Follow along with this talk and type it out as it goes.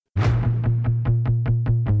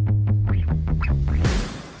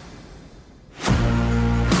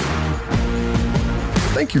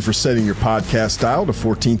Thank you for setting your podcast dial to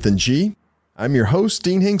 14th and G. I'm your host,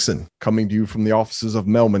 Dean Hinkson, coming to you from the offices of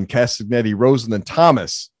Melman, Castagnetti, Rosen, and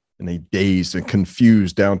Thomas in a dazed and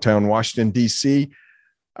confused downtown Washington, D.C.,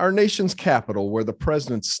 our nation's capital, where the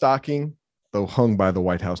president's stocking, though hung by the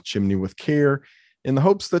White House chimney with care, in the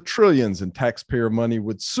hopes that trillions in taxpayer money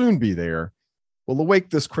would soon be there, will awake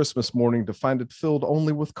this Christmas morning to find it filled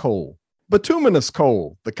only with coal. Bituminous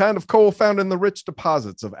coal, the kind of coal found in the rich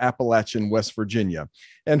deposits of Appalachian West Virginia,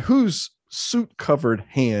 and whose suit-covered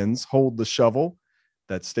hands hold the shovel.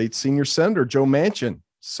 That state's senior senator, Joe Manchin,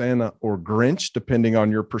 Santa or Grinch, depending on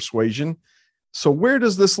your persuasion. So where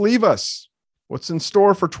does this leave us? What's in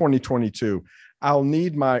store for 2022? I'll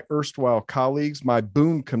need my erstwhile colleagues, my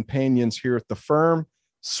boon companions here at the firm,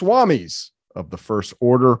 Swamis of the First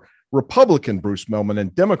Order, Republican Bruce Melman,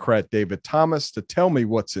 and Democrat David Thomas to tell me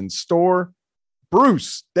what's in store.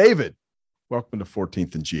 Bruce, David, welcome to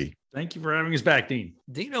 14th and G. Thank you for having us back, Dean.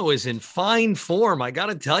 Dino is in fine form. I got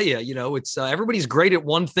to tell you, it's everybody's great at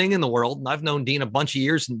one thing in the world. And I've known Dean a bunch of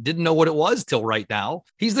years and didn't know what it was till right now.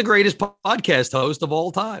 He's the greatest podcast host of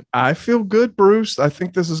all time. I feel good, Bruce. I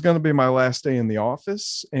think this is going to be my last day in the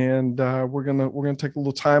office, and we're gonna take a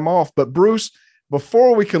little time off. But Bruce,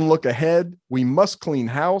 before we can look ahead, we must clean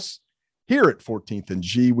house. Here at 14th and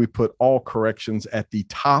G, we put all corrections at the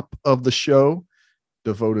top of the show.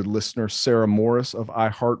 Devoted listener Sarah Morris of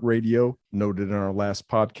iHeartRadio noted in our last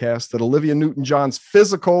podcast that Olivia Newton-John's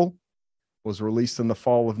Physical was released in the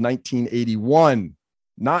fall of 1981,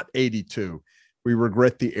 not 82. We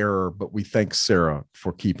regret the error, but we thank Sarah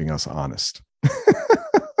for keeping us honest.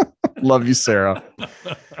 Love you, Sarah.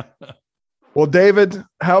 Well, David,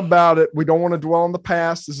 how about it? We don't want to dwell on the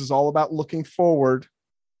past. This is all about looking forward.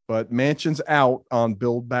 But Manchin's out on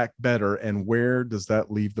Build Back Better, and where does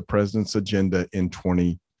that leave the president's agenda in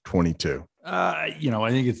 2022? I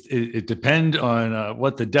think it depends on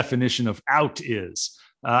what the definition of out is.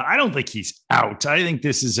 I don't think he's out. I think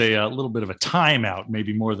this is a little bit of a timeout,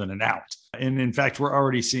 maybe more than an out. And in fact, we're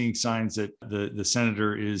already seeing signs that the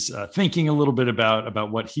senator is thinking a little bit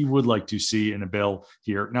about what he would like to see in a bill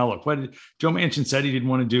here. Now, look, what Joe Manchin said he didn't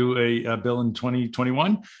want to do a bill in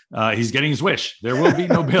 2021. He's getting his wish. There will be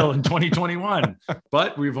no bill in 2021,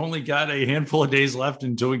 but we've only got a handful of days left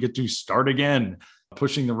until we get to start again,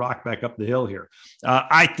 pushing the rock back up the hill here.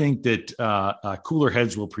 I think that cooler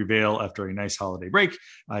heads will prevail after a nice holiday break.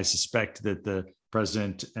 I suspect that the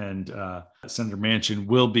president and Senator Manchin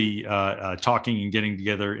will be talking and getting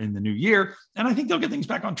together in the new year. And I think they'll get things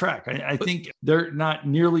back on track. I think they're not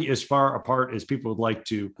nearly as far apart as people would like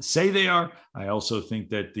to say they are. I also think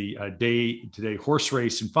that the day-to-day horse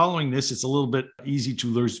race and following this, it's a little bit easy to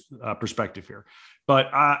lose perspective here. But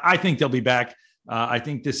I think they'll be back. I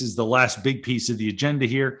think this is the last big piece of the agenda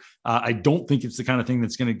here. I don't think it's the kind of thing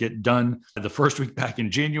that's going to get done the first week back in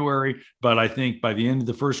January, but I think by the end of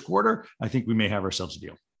the first quarter, I think we may have ourselves a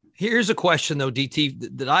deal. Here's a question, though,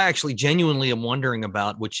 DT, that I actually genuinely am wondering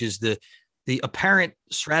about, which is the apparent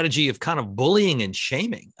strategy of kind of bullying and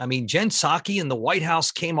shaming. I mean, Jen Psaki in the White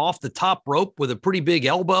House came off the top rope with a pretty big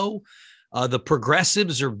elbow. The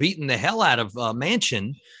progressives are beating the hell out of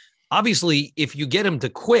Manchin. Obviously, if you get him to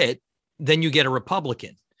quit, then you get a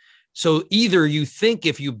Republican. So either you think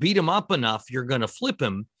if you beat him up enough, you're going to flip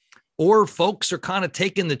him, or folks are kind of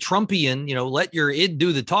taking the Trumpian, let your id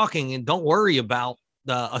do the talking and don't worry about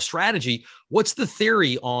a strategy. What's the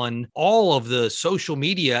theory on all of the social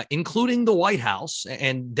media, including the White House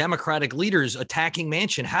and Democratic leaders attacking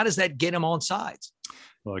Manchin? How does that get him on sides?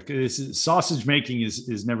 Look, sausage making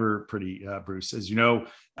is never pretty, Bruce. As you know,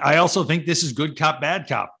 I also think this is good cop, bad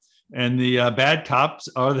cop. And the bad cops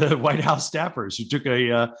are the White House staffers who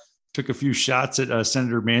took a few shots at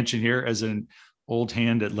Senator Manchin here as an old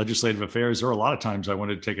hand at legislative affairs. There are a lot of times I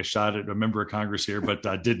wanted to take a shot at a member of Congress here,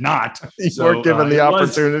 but did not. You weren't given the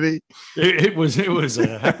opportunity. It was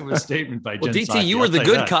a heck of a statement by Jen DT, Psaki, you were the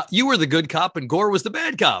good cop. You were the good cop, and Gore was the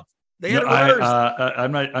bad cop. They had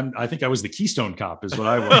I think I was the Keystone Cop, is what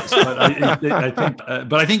I was.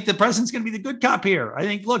 But I think the president's going to be the good cop here. I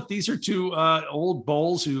think, look, these are two old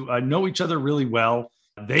bulls who know each other really well.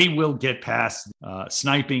 They will get past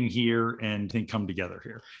sniping here and think come together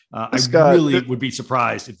here. I really would be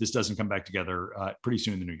surprised if this doesn't come back together pretty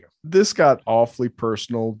soon in the new year. This got awfully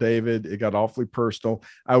personal, David. It got awfully personal.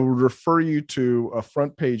 I would refer you to a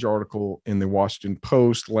front page article in the Washington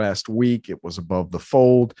Post last week. It was above the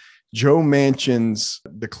fold. Joe Manchin's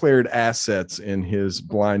declared assets in his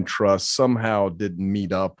blind trust somehow didn't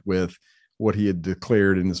meet up with what he had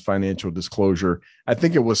declared in his financial disclosure. I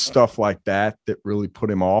think it was stuff like that really put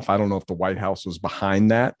him off. I don't know if the White House was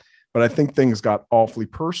behind that, but I think things got awfully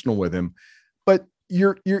personal with him. But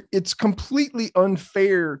it's completely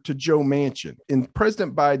unfair to Joe Manchin. In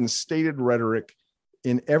President Biden's stated rhetoric,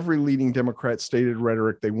 in every leading Democrat stated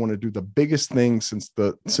rhetoric, they want to do the biggest thing since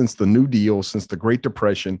the New Deal, since the Great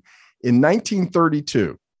Depression. In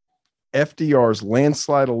 1932, FDR's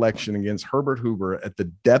landslide election against Herbert Hoover at the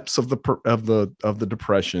depths of the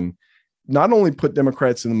Depression not only put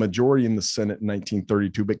Democrats in the majority in the Senate in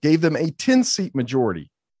 1932, but gave them a 10-seat majority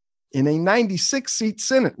in a 96-seat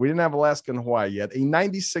Senate. We didn't have Alaska and Hawaii yet. A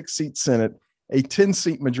 96-seat Senate, a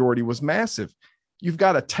 10-seat majority was massive. You've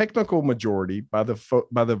got a technical majority by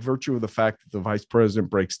the virtue of the fact that the vice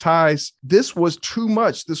president breaks ties. This was too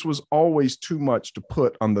much. This was always too much to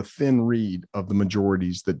put on the thin reed of the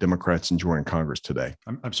majorities that Democrats enjoy in Congress today.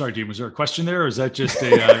 I'm sorry, Dean. Was there a question there, or is that just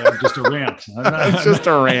a just a rant? It's just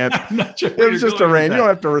a rant. Sure it was just a rant. You don't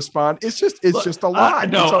have to respond. It's just a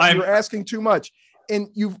lot. No, you're asking too much. And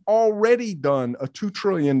you've already done a $2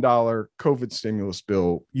 trillion COVID stimulus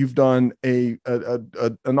bill. You've done an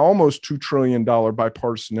almost $2 trillion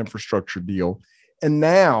bipartisan infrastructure deal. And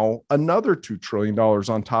now another $2 trillion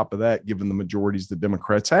on top of that, given the majorities the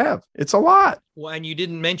Democrats have. It's a lot. Well, and you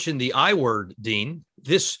didn't mention the I word, Dean.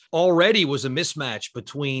 This already was a mismatch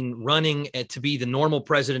between running to be the normal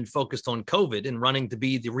president focused on COVID and running to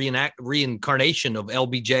be the reincarnation of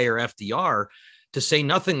LBJ or FDR, to say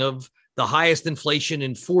nothing of the highest inflation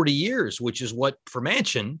in 40 years, which is what, for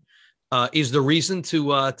Manchin, is the reason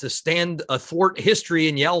to stand athwart history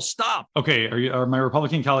and yell stop. Okay, are my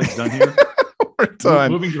Republican colleagues done here? We're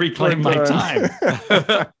done. Moving to reclaim my time.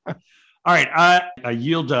 All right, I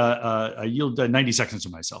yield 90 seconds to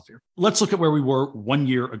myself here. Let's look at where we were 1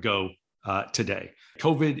 year ago today.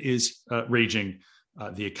 COVID is raging.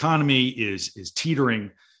 The economy is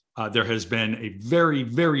teetering. There has been a very,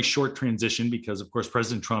 very short transition because, of course,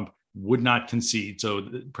 President Trump would not concede. So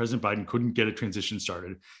President Biden couldn't get a transition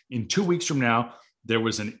started. In 2 weeks from now, there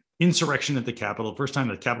was an insurrection at the Capitol, first time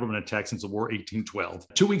the Capitol had been attacked since the War 1812.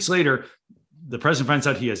 2 weeks later, the president finds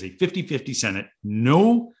out he has a 50-50 Senate,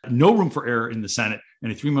 no room for error in the Senate,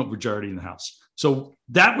 and a 3-vote majority in the House. So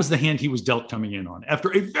that was the hand he was dealt coming in on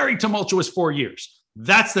after a very tumultuous 4 years.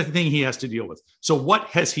 That's the thing he has to deal with. So what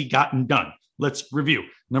has he gotten done? Let's review.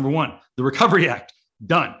 Number one, the Recovery Act,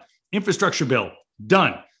 done. Infrastructure bill,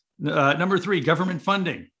 done. Number three, government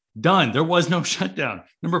funding, done. There was no shutdown.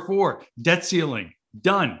 Number four, debt ceiling,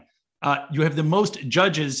 done. You have the most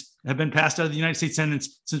judges have been passed out of the United States Senate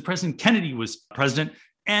since President Kennedy was president.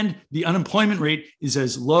 And the unemployment rate is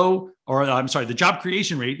as low, the job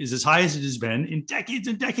creation rate is as high as it has been in decades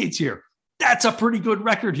and decades here. That's a pretty good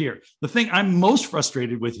record here. The thing I'm most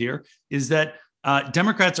frustrated with here is that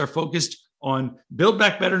Democrats are focused on Build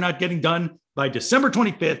Back Better not getting done by December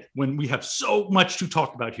 25th, when we have so much to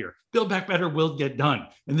talk about here. Build Back Better will get done.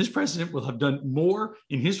 And this president will have done more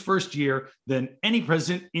in his first year than any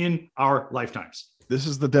president in our lifetimes. This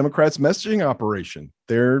is the Democrats' messaging operation.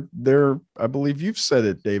 They're I believe you've said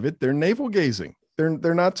it, David, they're navel gazing.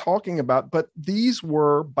 They're not talking about, but these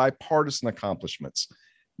were bipartisan accomplishments.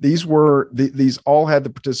 These all had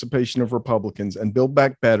the participation of Republicans, and Build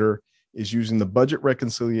Back Better is using the budget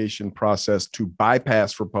reconciliation process to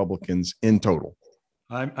bypass Republicans in total.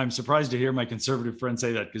 I'm surprised to hear my conservative friend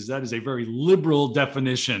say that, because that is a very liberal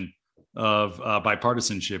definition of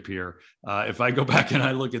bipartisanship here. If I go back and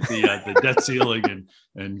I look at the debt ceiling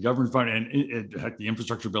and government funding and the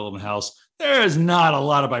infrastructure bill in the House, there is not a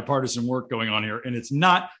lot of bipartisan work going on here. And it's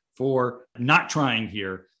not for not trying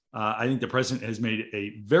here. I think the president has made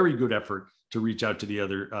a very good effort to reach out to the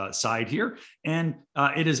other side here. And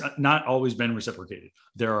it has not always been reciprocated.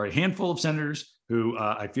 There are a handful of senators who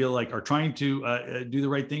I feel like are trying to do the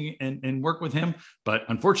right thing and work with him. But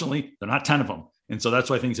unfortunately, there are not 10 of them. And so that's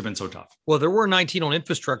why things have been so tough. Well, there were 19 on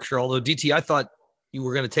infrastructure, although DT, I thought you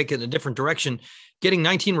were going to take it in a different direction. Getting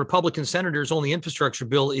 19 Republican senators on the infrastructure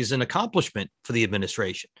bill is an accomplishment for the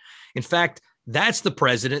administration. In fact, that's the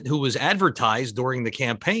president who was advertised during the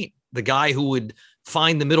campaign, the guy who would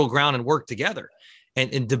find the middle ground and work together.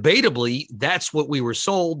 And debatably, that's what we were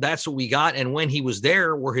sold. That's what we got. And when he was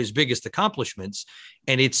there were his biggest accomplishments.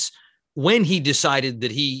 And it's when he decided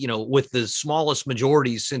that he, with the smallest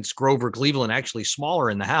majorities since Grover Cleveland, actually smaller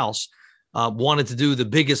in the House, wanted to do the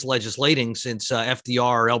biggest legislating since FDR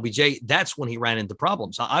or LBJ, that's when he ran into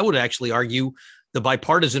problems. I would actually argue the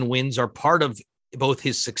bipartisan wins are part of both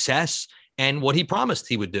his success and what he promised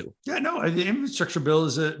he would do. Yeah, no, the infrastructure bill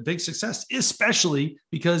is a big success, especially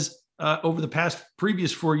because over the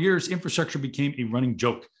previous 4 years, infrastructure became a running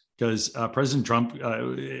joke because President Trump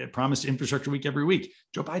promised infrastructure week every week.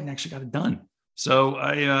 Joe Biden actually got it done. So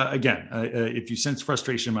if you sense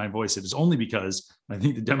frustration in my voice, it is only because I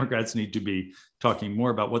think the Democrats need to be talking more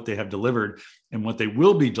about what they have delivered and what they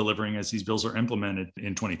will be delivering as these bills are implemented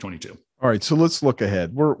in 2022. All right, so let's look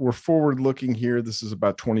ahead. We're forward looking here. This is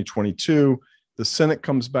about 2022. The Senate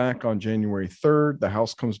comes back on January 3rd. The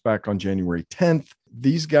House comes back on January 10th.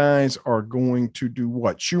 These guys are going to do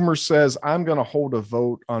what? Schumer says, I'm going to hold a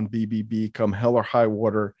vote on BBB come hell or high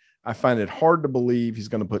water. I find it hard to believe he's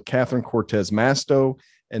going to put Catherine Cortez Masto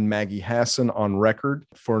and Maggie Hassan on record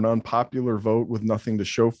for an unpopular vote with nothing to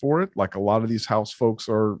show for it. Like a lot of these House folks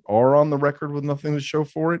are on the record with nothing to show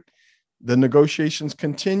for it. The negotiations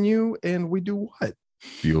continue, and we do what?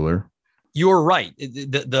 Bueller. You're right.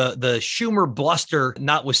 The Schumer bluster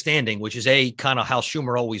notwithstanding, which is A, kind of how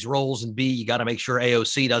Schumer always rolls, and B, you got to make sure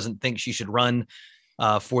AOC doesn't think she should run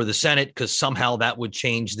for the Senate, because somehow that would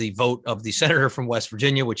change the vote of the senator from West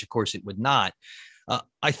Virginia, which of course it would not.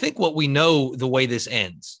 I think what we know the way this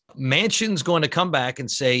ends, Manchin's going to come back and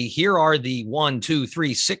say, here are the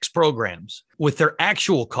 6 programs with their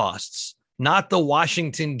actual costs, not the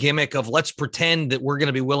Washington gimmick of let's pretend that we're going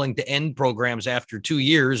to be willing to end programs after 2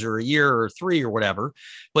 years or a year or 3 or whatever,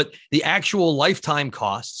 but the actual lifetime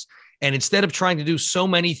costs. And instead of trying to do so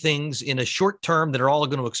many things in a short term that are all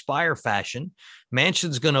going to expire fashion,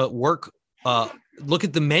 Manchin's going to look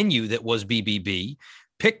at the menu that was BBB,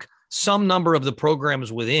 pick some number of the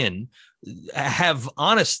programs within, have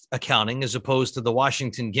honest accounting as opposed to the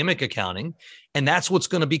Washington gimmick accounting. And that's what's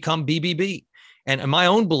going to become BBB. And my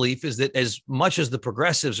own belief is that as much as the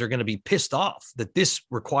progressives are going to be pissed off that this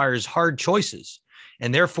requires hard choices,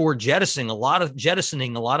 and therefore jettisoning a lot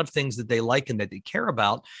of things that they like and that they care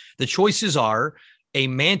about, the choices are a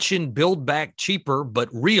Manchin build back cheaper but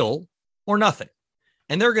real or nothing.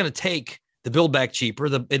 And they're going to take the build back cheaper.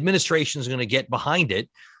 The administration is going to get behind it,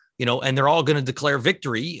 and they're all going to declare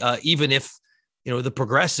victory, even if the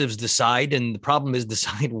progressives decide. And the problem is,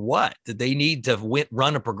 decide what? That they need to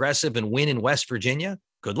run a progressive and win in West Virginia?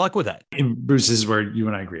 Good luck with that. And Bruce, this is where you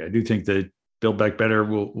and I agree. I do think that Build Back Better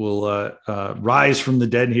will rise from the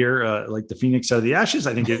dead here, like the phoenix out of the ashes.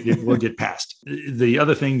 I think it will get passed. The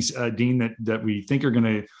other things, Dean, that we think are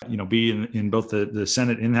going to be in both the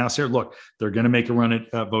Senate and the House here. Look, they're going to make a run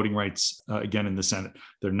at voting rights again in the Senate.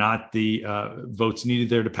 They're not the votes needed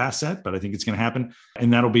there to pass that, but I think it's going to happen.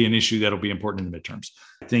 And that'll be an issue that'll be important in the midterms.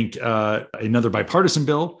 I think another bipartisan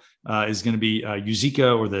bill is going to be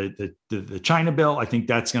UZICA or the China bill. I think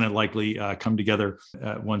that's going to likely come together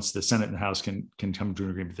once the Senate and the House can come to an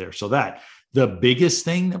agreement there. So that the biggest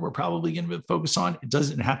thing that we're probably going to focus on, it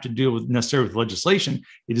doesn't have to do necessarily with legislation.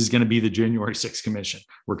 It is going to be the January 6th commission.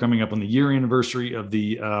 We're coming up on the year anniversary of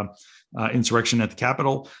the insurrection at the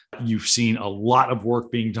Capitol. You've seen a lot of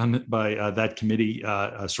work being done by that committee,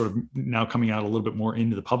 sort of now coming out a little bit more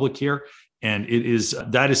into the public here. And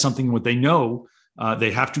that is something what they know.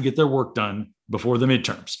 They have to get their work done before the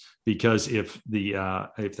midterms, because if the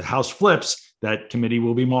House flips, that committee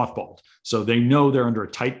will be mothballed. So they know they're under a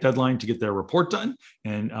tight deadline to get their report done,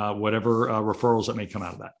 and whatever referrals that may come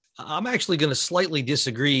out of that. I'm actually going to slightly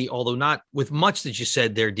disagree, although not with much that you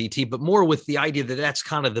said there, DT, but more with the idea that that's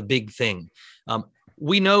kind of the big thing.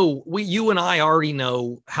 You and I already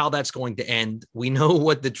know how that's going to end. We know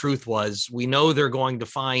what the truth was. We know they're going to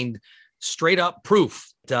find straight up proof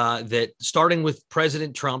that starting with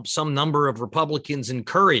President Trump, some number of Republicans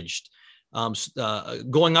encouraged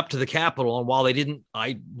going up to the Capitol. And while they didn't,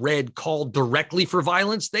 I read, call directly for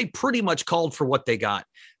violence, they pretty much called for what they got.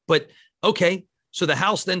 But okay, so the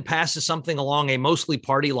House then passes something along a mostly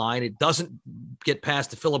party line. It doesn't get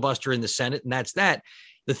past the filibuster in the Senate, and that's that.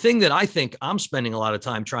 The thing that I think I'm spending a lot of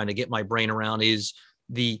time trying to get my brain around is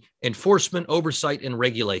the enforcement, oversight, and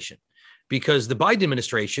regulation. Because the Biden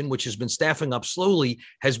administration, which has been staffing up slowly,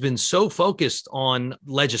 has been so focused on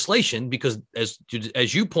legislation because,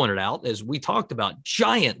 as you pointed out, as we talked about,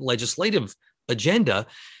 giant legislative agenda,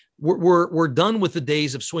 we're done with the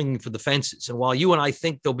days of swinging for the fences. And while you and I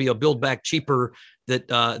think there'll be a Build Back Cheaper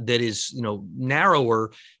that is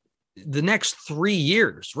narrower, the next 3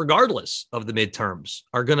 years, regardless of the midterms,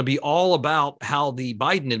 are going to be all about how the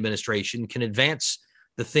Biden administration can advance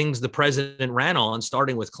the things the president ran on,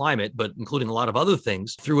 starting with climate, but including a lot of other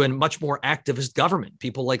things, through a much more activist government.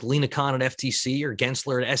 People like Lena Khan at FTC or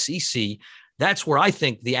Gensler at SEC. That's where I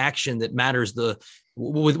think the action that matters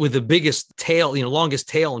with the biggest tail, longest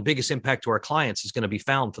tail and biggest impact to our clients is going to be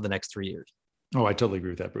found for the next 3 years. Oh, I totally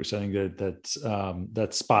agree with that, Bruce. I think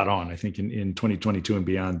that's spot on. I think in 2022 and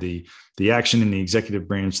beyond, the action in the executive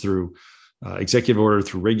branch through executive order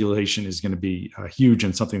through regulation is going to be huge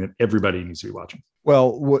and something that everybody needs to be watching.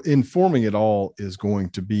 Well, informing it all is going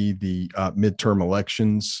to be the midterm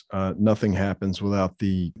elections. Nothing happens without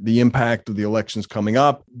the impact of the elections coming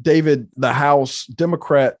up. David, the House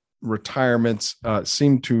Democrat retirements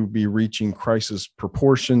seem to be reaching crisis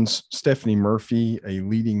proportions. Stephanie Murphy, a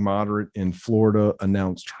leading moderate in Florida,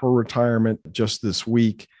 announced her retirement just this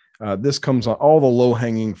week. This comes on all the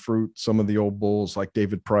low-hanging fruit. Some of the old bulls like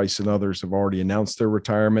David Price and others have already announced their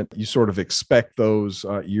retirement. You sort of expect those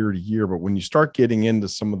year to year, but when you start getting into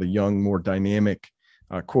some of the young, more dynamic,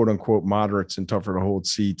 quote-unquote moderates and tougher to hold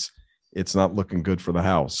seats, it's not looking good for the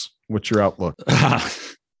House. What's your outlook?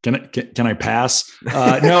 Can I pass?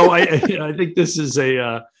 No, I think this is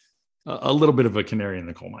a little bit of a canary in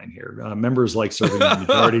the coal mine here. Members like serving in the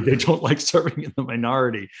majority; they don't like serving in the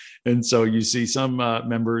minority, and so you see some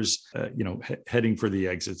members, heading for the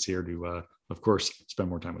exits here to, of course, spend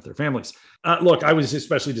more time with their families. Look, I was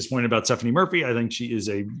especially disappointed about Stephanie Murphy. I think she is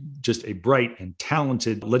just a bright and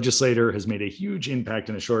talented legislator, has made a huge impact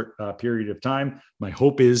in a short period of time. My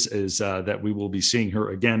hope is that we will be seeing her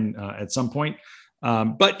again at some point.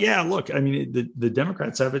 But yeah, look, I mean, the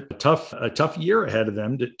Democrats have a tough year ahead of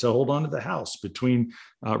them to hold on to the House between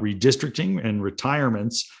redistricting and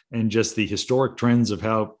retirements and just the historic trends of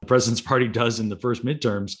how the president's party does in the first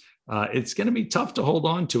midterms. It's going to be tough to hold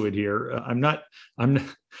on to it here. I'm not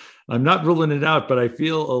ruling it out, but I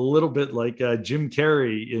feel a little bit like Jim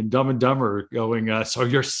Carrey in Dumb and Dumber going, so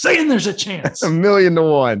you're saying there's a chance? 1,000,000 to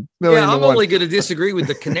 1. I'm only going to disagree with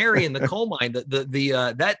the canary in the coal mine.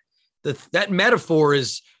 That metaphor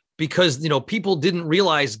is because, people didn't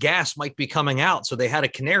realize gas might be coming out. So they had a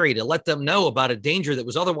canary to let them know about a danger that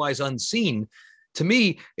was otherwise unseen. To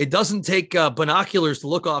me, it doesn't take binoculars to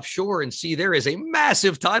look offshore and see there is a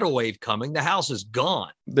massive tidal wave coming. The house is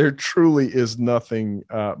gone. There truly is nothing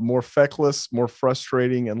more feckless, more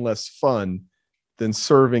frustrating, and less fun than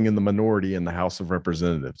serving in the minority in the House of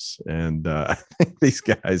Representatives. And I think these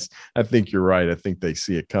guys, I think you're right. I think they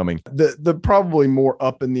see it coming. The probably more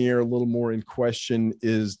up in the air, a little more in question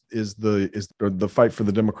is the fight for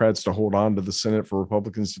the Democrats to hold on to the Senate, for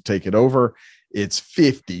Republicans to take it over. It's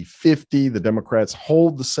 50-50. The Democrats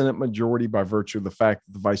hold the Senate majority by virtue of the fact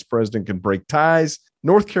that the vice president can break ties.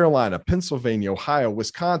 North Carolina, Pennsylvania, Ohio,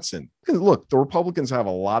 Wisconsin. Look, the Republicans have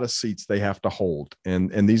a lot of seats they have to hold,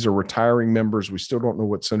 and these are retiring members. We still don't know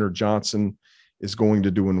what Senator Johnson is going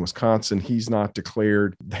to do in Wisconsin. He's not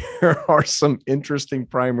declared. There are some interesting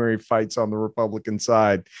primary fights on the Republican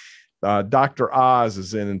side. Dr. Oz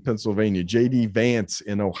is in Pennsylvania, J.D. Vance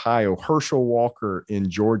in Ohio, Herschel Walker in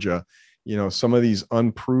Georgia. Some of these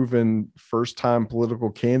unproven first-time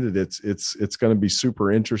political candidates, it's going to be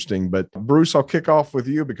super interesting. But Bruce, I'll kick off with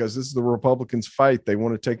you because this is the Republicans' fight. They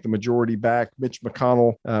want to take the majority back. Mitch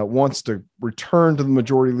McConnell wants to return to the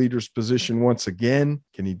majority leader's position once again.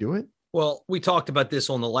 Can he do it? Well, we talked about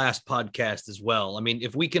this on the last podcast as well. I mean,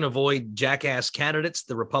 if we can avoid jackass candidates,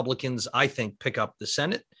 the Republicans, I think, pick up the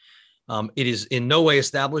Senate. It is in no way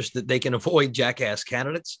established that they can avoid jackass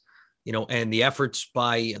candidates. And the efforts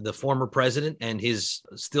by the former president and his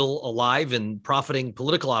still alive and profiting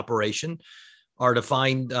political operation are to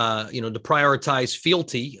find, to prioritize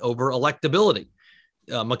fealty over electability.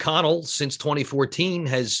 McConnell, since 2014,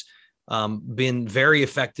 has been very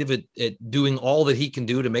effective at doing all that he can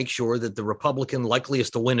do to make sure that the Republican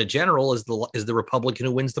likeliest to win a general is the Republican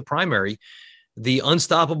who wins the primary. The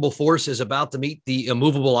unstoppable force is about to meet the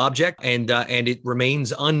immovable object, and it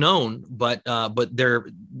remains unknown. But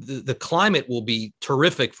the climate will be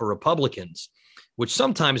terrific for Republicans, which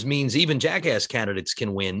sometimes means even jackass candidates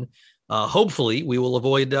can win. Hopefully, we will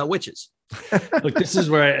avoid witches. Look, this is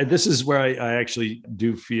where I actually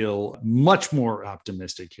do feel much more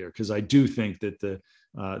optimistic here, because I do think that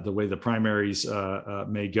the way the primaries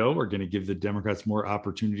may go are going to give the Democrats more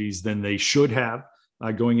opportunities than they should have.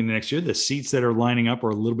 Going into next year, the seats that are lining up are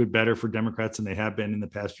a little bit better for Democrats than they have been in the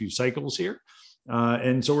past few cycles here.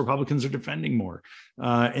 And so Republicans are defending more.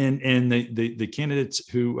 And the candidates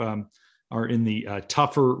who are in the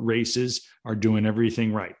tougher races are doing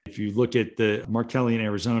everything right. If you look at the Mark Kelly in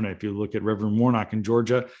Arizona, if you look at Reverend Warnock in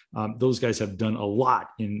Georgia, those guys have done a lot.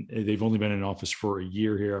 They've only been in office for a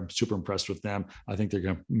year here. I'm super impressed with them. I think they're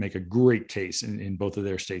going to make a great case in both of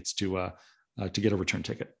their states to get a return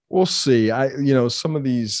ticket. We'll see. Some of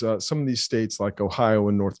these states like Ohio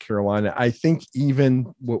and North Carolina, I think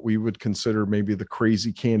even what we would consider maybe the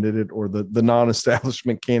crazy candidate or the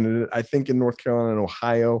non-establishment candidate, I think in North Carolina and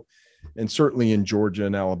Ohio, and certainly in Georgia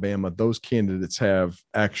and Alabama, those candidates have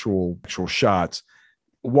actual shots.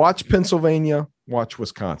 Watch Pennsylvania, watch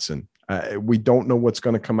Wisconsin. We don't know what's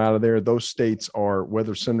going to come out of there. Those states are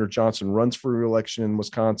whether Senator Johnson runs for re-election in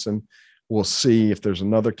Wisconsin. We'll see if there's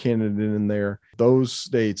another candidate in there. Those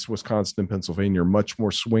states, Wisconsin and Pennsylvania, are much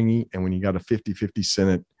more swingy. And when you got a 50-50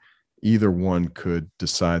 Senate, either one could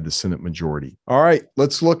decide the Senate majority. All right,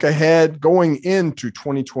 let's look ahead going into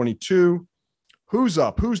 2022. Who's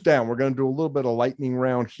up? Who's down? We're going to do a little bit of lightning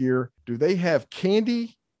round here. Do they have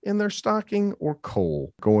candy in their stocking or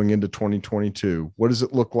coal going into 2022? What does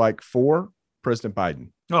it look like for President Biden?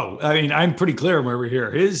 Oh, I mean, I'm pretty clear over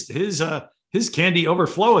here. His candy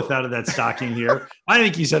overfloweth out of that stocking here. I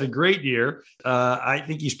think he's had a great year. I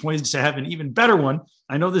think he's poised to have an even better one.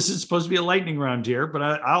 I know this is supposed to be a lightning round here, but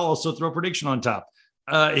I'll also throw a prediction on top.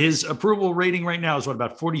 His approval rating right now is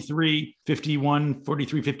about 43-51,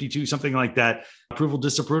 43-52, something like that. Approval,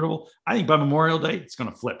 disapproval. I think by Memorial Day, it's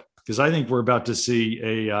going to flip, because I think we're about to see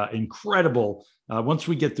a incredible, once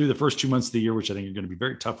we get through the first 2 months of the year, which I think are going to be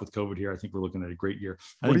very tough with COVID here. I think we're looking at a great year.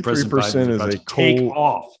 I think President Biden is about to take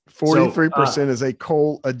off. 43% is a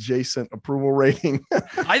coal adjacent approval rating.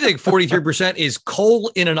 I think 43% is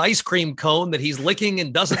coal in an ice cream cone that he's licking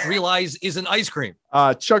and doesn't realize is an ice cream.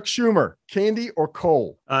 Chuck Schumer, candy or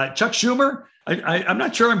coal? Chuck Schumer, I'm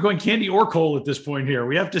not sure I'm going candy or coal at this point here.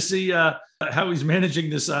 We have to see how he's managing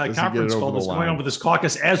this conference call that's going on with this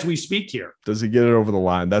caucus as we speak here. Does he get it over the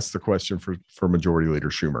line? That's the question for Majority Leader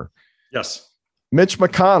Schumer. Yes. Mitch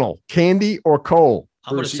McConnell, candy or coal?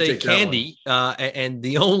 I'm going to say candy, and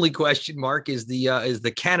the only question mark is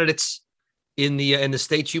the candidates in the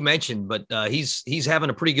states you mentioned. But he's having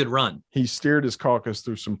a pretty good run. He steered his caucus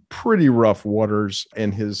through some pretty rough waters,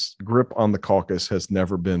 and his grip on the caucus has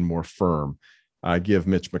never been more firm. I give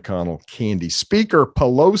Mitch McConnell candy. Speaker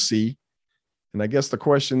Pelosi, and I guess the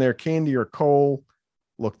question there, candy or coal?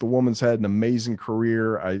 Look, the woman's had an amazing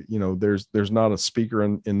career. There's not a speaker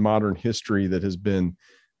in modern history that has been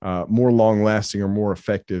more long-lasting or more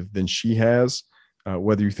effective than she has.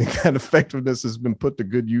 Whether you think that effectiveness has been put to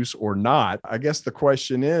good use or not, I guess the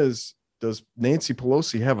question is, does Nancy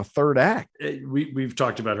Pelosi have a third act? We've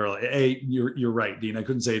talked about her. You're right, Dean. I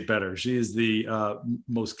couldn't say it better. She is the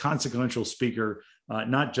most consequential speaker,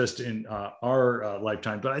 not just in our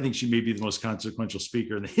lifetime, but I think she may be the most consequential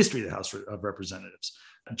speaker in the history of the House of Representatives.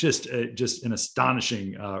 Just an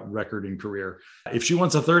astonishing record and career. If she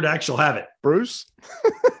wants a third act, she'll have it. Bruce,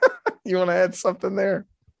 you want to add something there?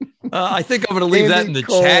 I think I'm going to leave that in the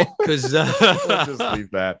chat because we'll just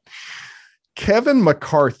leave that. Kevin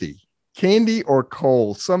McCarthy, candy or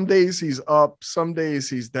coal? Some days he's up, some days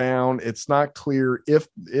he's down. It's not clear if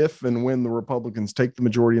and when the Republicans take the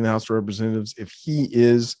majority in the House of Representatives, if he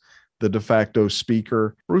is the de facto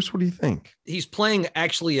speaker. Bruce, what do you think? He's playing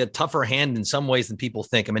actually a tougher hand in some ways than people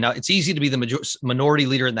think. I mean, now it's easy to be the minority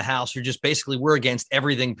leader in the House. You're just basically, we're against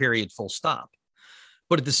everything, period, full stop.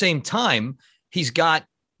 But at the same time, he's got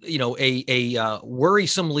a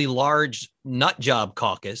worrisomely large nut job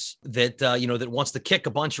caucus that that wants to kick a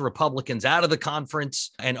bunch of Republicans out of the conference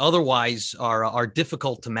and otherwise are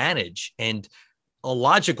difficult to manage. And a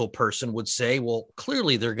logical person would say, well,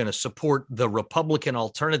 clearly they're going to support the Republican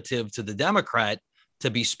alternative to the Democrat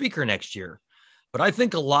to be speaker next year. But I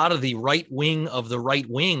think a lot of the right wing of the right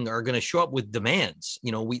wing are going to show up with demands.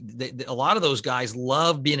 A lot of those guys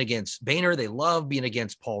love being against Boehner. They love being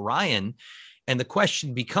against Paul Ryan. And the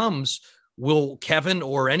question becomes, will Kevin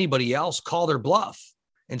or anybody else call their bluff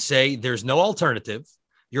and say, there's no alternative?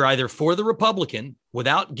 You're either for the Republican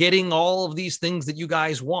without getting all of these things that you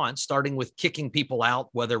guys want, starting with kicking people out,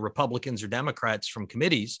 whether Republicans or Democrats from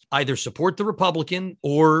committees, either support the Republican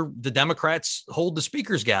or the Democrats hold the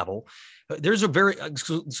speaker's gavel. There's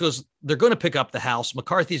so they're going to pick up the House.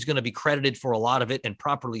 McCarthy is going to be credited for a lot of it, and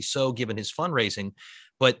properly so, given his fundraising.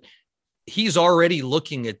 But he's already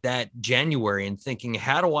looking at that January and thinking,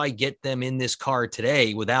 how do I get them in this car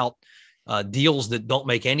today without deals that don't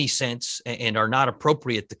make any sense and are not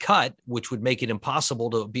appropriate to cut, which would make it impossible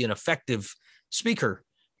to be an effective speaker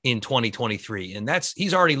in 2023. And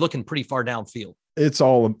he's already looking pretty far downfield. It's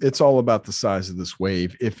all about the size of this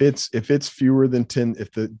wave. If it's fewer than 10,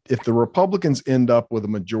 if the Republicans end up with a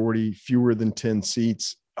majority fewer than 10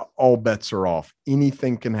 seats, all bets are off.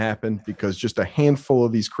 Anything can happen because just a handful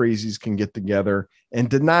of these crazies can get together and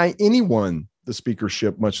deny anyone the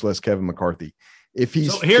speakership, much less Kevin McCarthy. If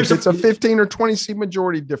it's a 15 or 20 seat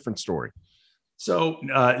majority, different story. So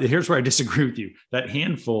here's where I disagree with you. That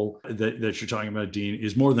handful that you're talking about, Dean,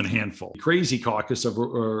 is more than a handful. The crazy caucus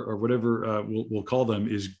or whatever we'll call them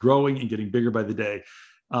is growing and getting bigger by the day.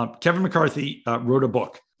 Kevin McCarthy wrote a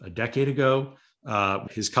book a decade ago.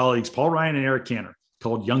 His colleagues, Paul Ryan and Eric Cantor,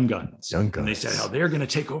 called Young Guns. Young Guns. And they said how they're going to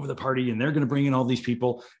take over the party and they're going to bring in all these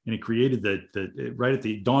people. And it created the right at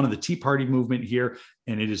the dawn of the Tea Party movement here.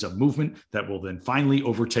 And it is a movement that will then finally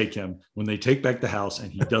overtake him when they take back the House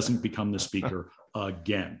and he doesn't become the speaker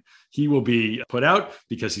again. He will be put out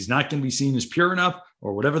because he's not going to be seen as pure enough,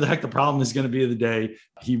 or whatever the heck the problem is going to be of the day.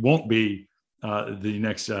 He won't be the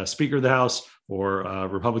next Speaker of the House or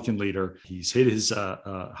Republican leader. He's hit his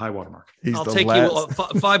high watermark. I'll take you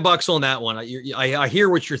 $5 on that one. I hear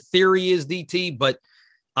what your theory is, DT, but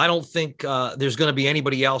I don't think there's going to be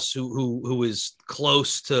anybody else who is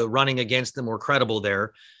close to running against him or credible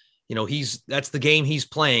there. You know, that's the game he's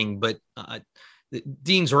playing. But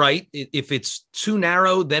Dean's right. If it's too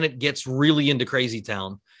narrow, then it gets really into crazy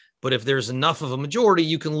town. But if there's enough of a majority,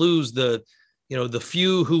 you can lose the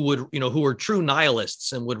few who are true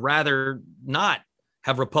nihilists and would rather not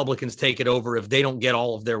have Republicans take it over if they don't get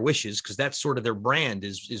all of their wishes, because that's sort of their brand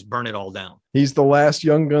is burn it all down. He's the last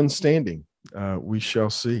young gun standing. We shall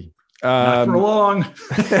see. Not for long.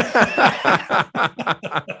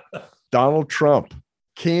 Donald Trump,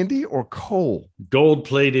 candy or coal?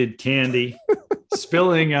 Gold-plated candy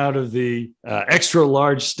spilling out of the extra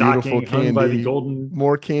large stocking hung by the golden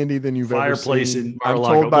more candy than you've fireplace ever seen. In I'm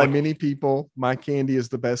Mar-a-Lago. told by many people my candy is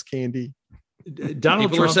the best candy.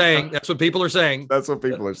 Donald Trump, are saying that's what people are saying. That's what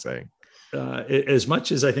people are saying. As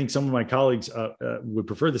much as I think some of my colleagues would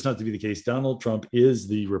prefer this not to be the case, Donald Trump is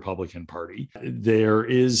the Republican Party.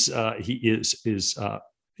 He is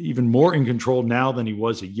even more in control now than he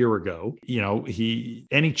was a year ago. You know,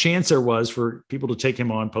 any chance there was for people to take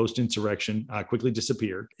him on post-insurrection quickly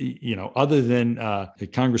disappeared. You know, other than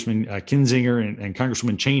Congressman Kinzinger and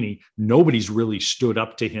Congresswoman Cheney, nobody's really stood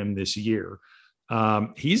up to him this year.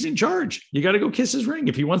 He's in charge. You got to go kiss his ring.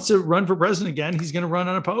 If he wants to run for president again, he's going to run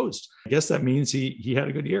unopposed. I guess that means he had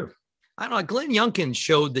a good year. I don't know. Glenn Youngkin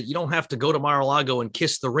showed that you don't have to go to Mar-a-Lago and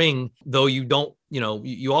kiss the ring, though you don't,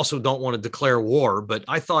 you also don't want to declare war. But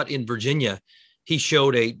I thought in Virginia, he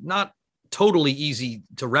showed a not totally easy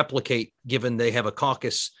to replicate given they have a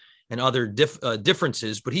caucus and other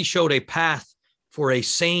differences, but he showed a path for a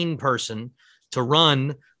sane person to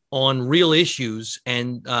run on real issues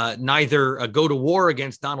and neither go to war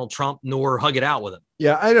against Donald Trump nor hug it out with him.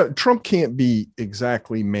 Yeah, Trump can't be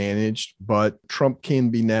exactly managed, but Trump can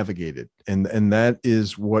be navigated. And that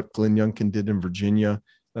is what Glenn Youngkin did in Virginia.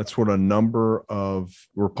 That's what a number of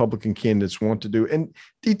Republican candidates want to do. And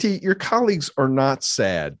DT, your colleagues are not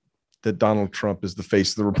sad that Donald Trump is the face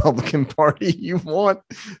of the Republican Party. You want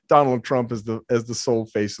Donald Trump as the sole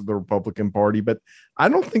face of the Republican Party, but I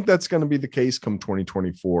don't think that's going to be the case come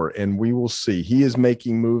 2024. And we will see. He is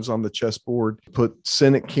making moves on the chessboard, put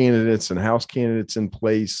Senate candidates and House candidates in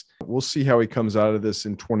place. We'll see how he comes out of this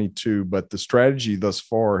in 22. But the strategy thus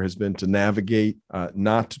far has been to navigate,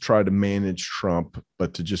 not to try to manage Trump,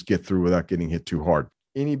 but to just get through without getting hit too hard.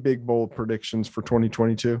 Any big, bold predictions for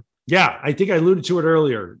 2022? Yeah, I think I alluded to it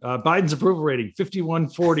earlier. Biden's approval rating,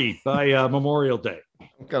 51-40 by Memorial Day.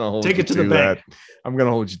 I'm going to hold Take you it to the bank. I'm going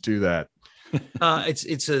to hold you to that.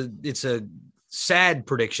 It's a sad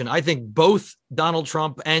prediction. I think both Donald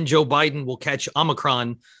Trump and Joe Biden will catch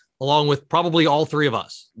Omicron, along with probably all three of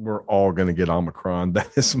us. We're all going to get Omicron.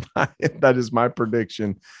 That is my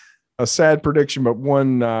prediction. A sad prediction, but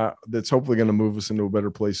one that's hopefully going to move us into a better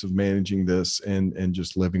place of managing this and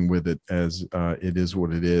just living with it as it is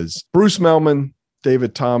what it is. Bruce Mehlman,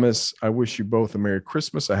 David Thomas, I wish you both a Merry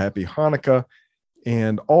Christmas, a Happy Hanukkah,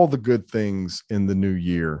 and all the good things in the new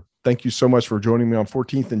year. Thank you so much for joining me on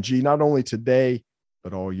 14th and G, not only today,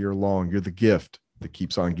 but all year long. You're the gift that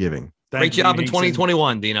keeps on giving. Great job in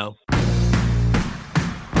 2021, Dino.